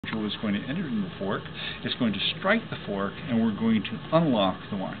jewel is going to enter in the fork. It's going to strike the fork, and we're going to unlock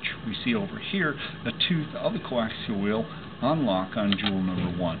the watch. We see over here the tooth of the coaxial wheel unlock on jewel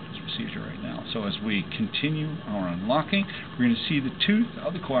number 1, as we see here right now. So as we continue our unlocking, we're going to see the tooth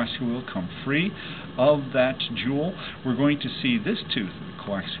of the coaxial wheel come free of that jewel. We're going to see this tooth of the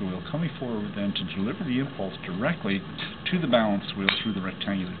coaxial wheel coming forward then to deliver the impulse directly to the balance wheel through the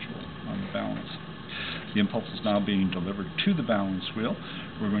rectangular jewel on the balance. The impulse is now being delivered to the balance wheel.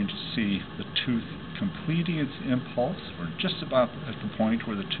 We're going to see the tooth completing its impulse. We're just about at the point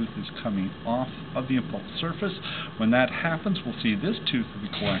where the tooth is coming off of the impulse surface. When that happens, we'll see this tooth of the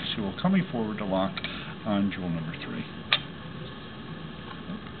coaxial coming forward to lock on jewel number 3.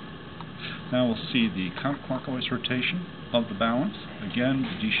 Now we'll see the counterclockwise rotation of the balance. Again,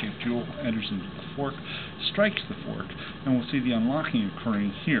 the D-shaped jewel enters into the fork, strikes the fork, and we'll see the unlocking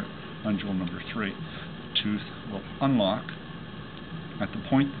occurring here on jewel number 3. The tooth will unlock. At the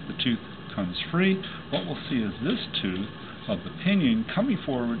point that the tooth comes free, what we'll see is this tooth of the pinion coming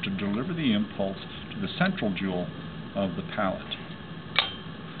forward to deliver the impulse to the central jewel of the palate.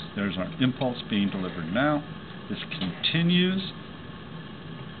 There's our impulse being delivered now. This continues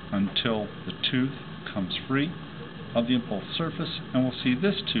until the tooth comes free of the impulse surface, and we'll see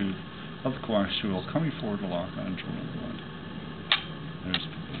this tooth of the coaxial coming forward to lock on jewel number 1. There's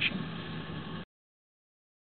the position.